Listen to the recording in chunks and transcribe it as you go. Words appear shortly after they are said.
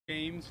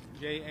James,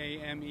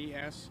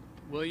 James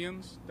Williams,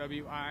 Williams,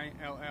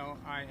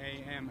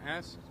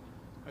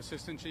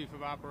 Assistant Chief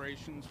of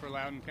Operations for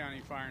Loudoun County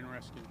Fire and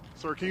Rescue.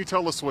 Sir, can you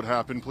tell us what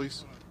happened,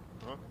 please?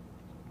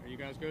 Are you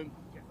guys good?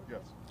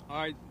 Yes. All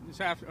right,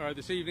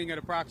 this evening at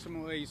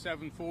approximately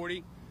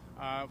 7:40,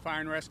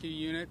 fire and rescue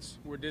units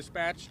were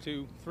dispatched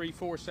to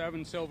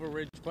 347 Silver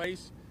Ridge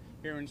Place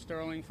here in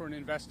Sterling for an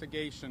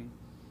investigation.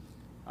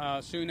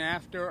 Soon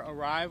after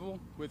arrival,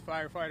 with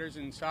firefighters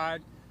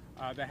inside,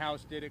 the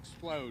house did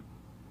explode.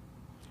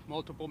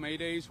 Multiple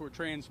maydays were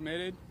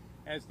transmitted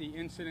as the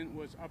incident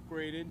was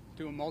upgraded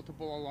to a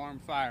multiple alarm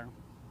fire.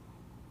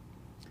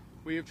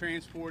 We have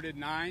transported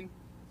 9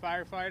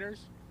 firefighters,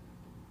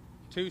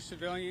 2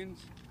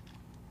 civilians,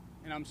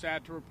 and I'm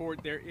sad to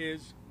report there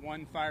is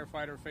 1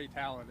 firefighter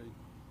fatality.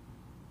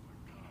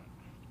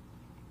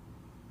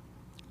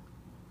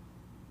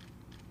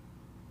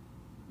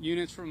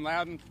 Units from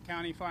Loudoun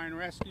County Fire and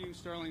Rescue,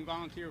 Sterling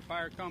Volunteer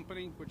Fire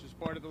Company, which is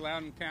part of the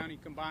Loudoun County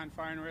Combined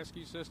Fire and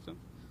Rescue System,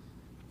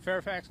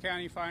 Fairfax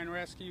County Fire and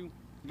Rescue,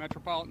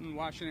 Metropolitan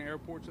Washington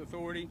Airports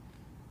Authority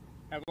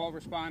have all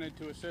responded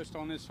to assist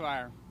on this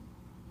fire.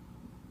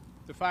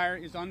 The fire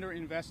is under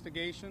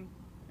investigation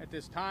at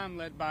this time,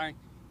 led by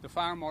the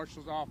Fire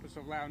Marshal's Office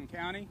of Loudoun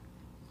County.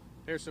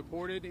 They're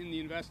supported in the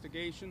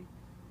investigation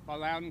by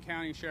Loudoun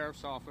County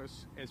Sheriff's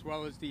Office as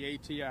well as the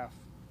ATF.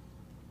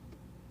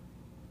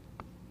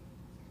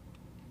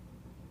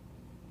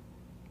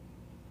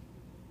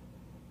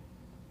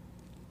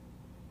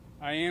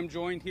 I am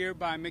joined here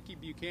by Mickey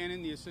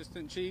Buchanan, the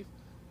Assistant Chief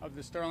of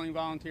the Sterling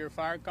Volunteer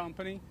Fire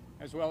Company,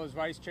 as well as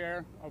Vice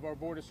Chair of our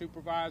Board of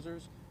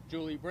Supervisors,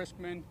 Julie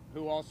Briskman,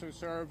 who also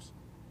serves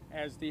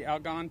as the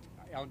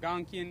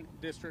Algonquian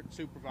District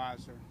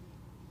Supervisor.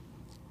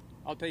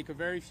 I'll take a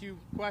very few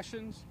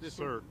questions. This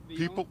will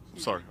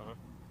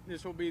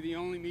be the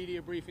only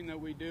media briefing that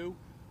we do.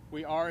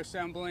 We are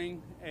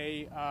assembling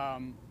a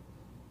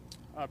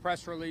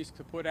press release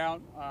to put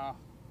out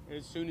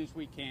as soon as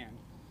we can.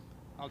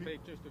 I'll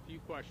take just a few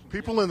questions.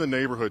 People in the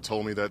neighborhood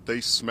told me that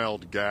they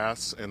smelled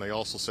gas, and they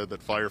also said that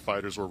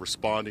firefighters were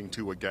responding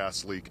to a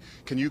gas leak.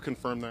 Can you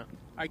confirm that?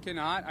 I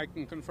cannot. I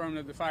can confirm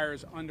that the fire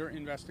is under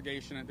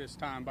investigation at this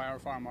time by our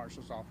Fire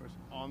Marshal's Office.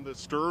 On the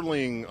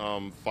Sterling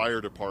Fire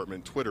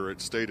Department Twitter,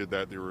 it stated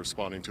that they were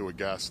responding to a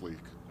gas leak.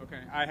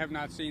 Okay. I have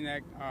not seen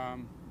that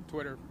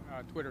Twitter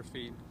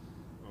feed.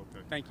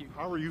 Okay. Thank you.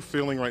 How are you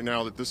feeling right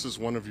now that this is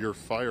one of your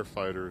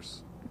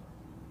firefighters?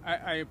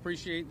 I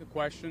appreciate the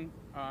question.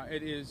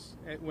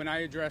 When I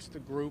addressed the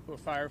group of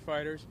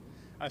firefighters,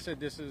 I said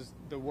this is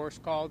the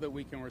worst call that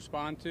we can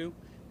respond to,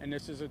 and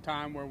this is a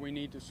time where we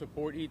need to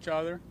support each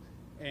other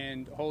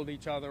and hold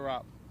each other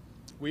up.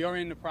 We are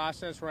in the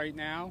process right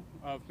now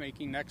of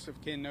making next of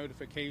kin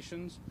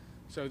notifications,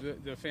 so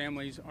the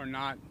families are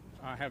not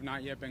have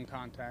not yet been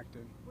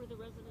contacted. Were the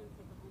residents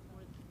of the home,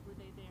 were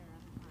they there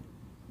at the time?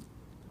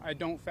 I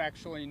don't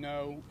factually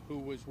know who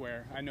was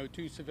where. I know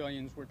 2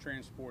 civilians were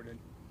transported.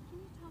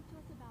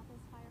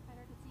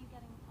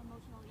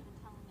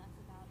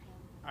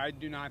 I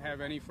do not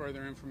have any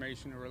further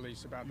information to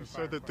release about the firefighter. You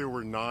said that there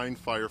were 9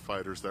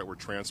 firefighters that were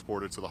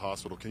transported to the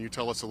hospital. Can you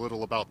tell us a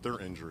little about their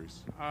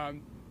injuries?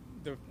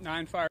 The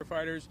 9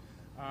 firefighters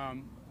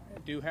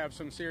do have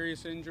some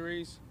serious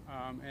injuries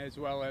as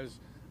well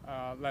as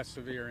less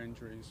severe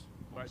injuries.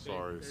 I'm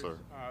sorry, sir.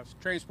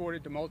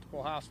 Transported to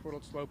multiple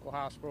hospitals, local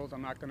hospitals.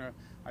 I'm not going to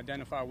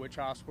identify which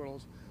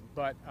hospitals,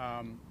 but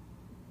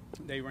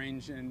they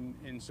range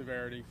in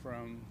severity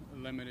from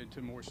limited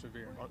to more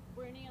severe.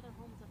 Were any other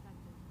homes affected?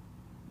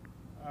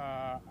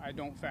 I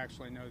don't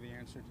factually know the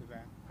answer to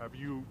that. Have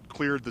you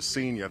cleared the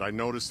scene yet? I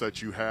noticed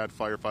that you had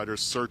firefighters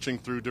searching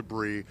through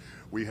debris.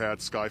 We had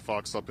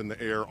Skyfox up in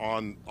the air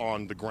on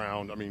the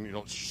ground. I mean,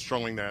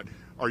 showing that.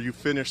 Are you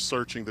finished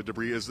searching the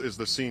debris? Is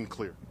the scene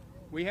clear?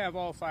 We have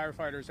all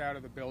firefighters out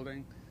of the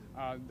building.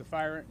 The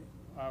fire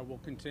will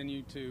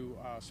continue to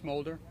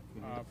smolder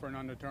for an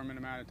undetermined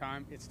amount of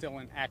time. It's still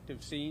an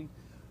active scene.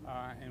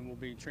 And we'll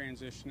be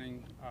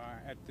transitioning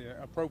at the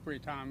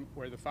appropriate time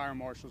where the Fire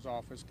Marshal's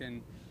Office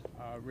can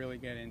really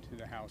get into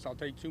the house. I'll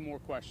take 2 more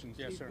questions.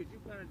 Yes, sir. Could you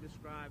kind of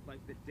describe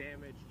like the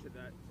damage to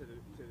the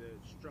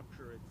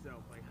structure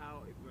itself, like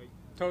how it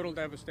Total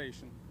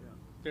devastation. Yeah.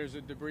 There's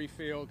a debris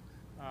field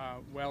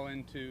well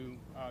into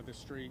the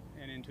street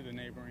and into the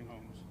neighboring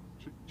homes.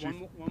 Chief,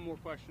 one more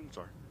question.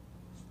 Sorry.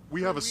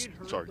 We have a.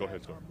 Sorry, go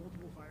ahead. Sorry.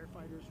 Multiple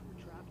firefighters were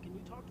trapped. Can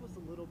you talk to us a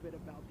little bit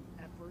about the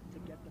effort to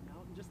get them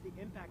out and just the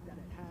impact that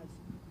it has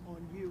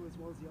on you as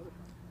well as the other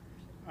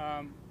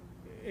firefighters?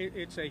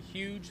 It's a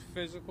huge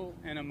physical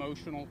and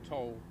emotional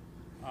toll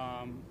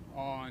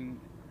on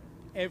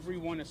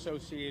everyone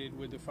associated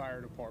with the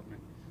fire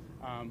department.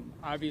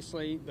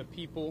 Obviously, the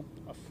people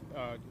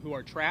who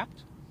are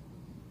trapped,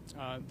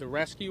 the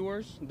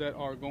rescuers that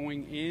are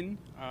going in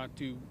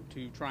to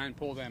try and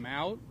pull them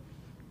out,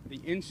 the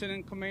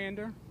incident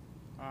commander,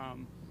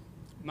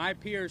 my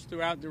peers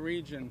throughout the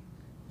region,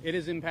 it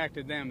has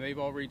impacted them. They've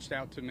all reached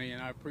out to me,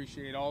 and I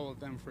appreciate all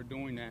of them for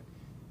doing that.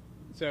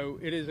 So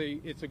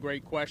it's a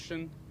great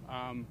question.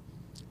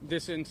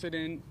 This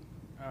incident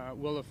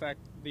will affect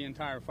the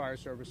entire fire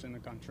service in the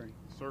country.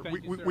 Sir,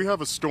 Thank you, sir. we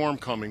have a storm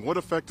coming. What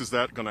effect is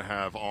that going to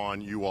have on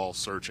you all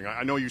searching?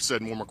 I know you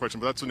said one more question,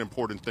 but that's an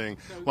important thing.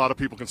 A lot of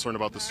people concerned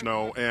about the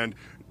snow, and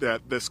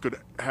that this could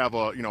have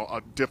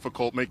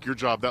make your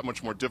job that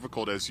much more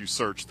difficult as you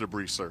search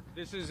debris, sir.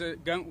 This is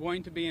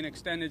going to be an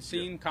extended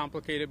scene,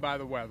 complicated by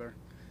the weather.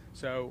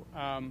 So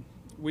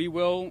we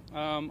will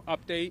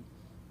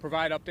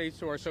provide updates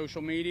to our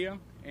social media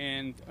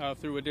and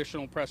through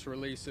additional press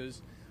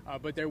releases.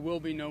 But there will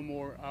be no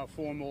more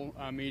formal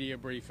media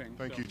briefing.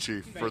 Thank So, you,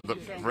 Chief, thank you so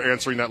for much.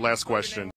 answering that last question.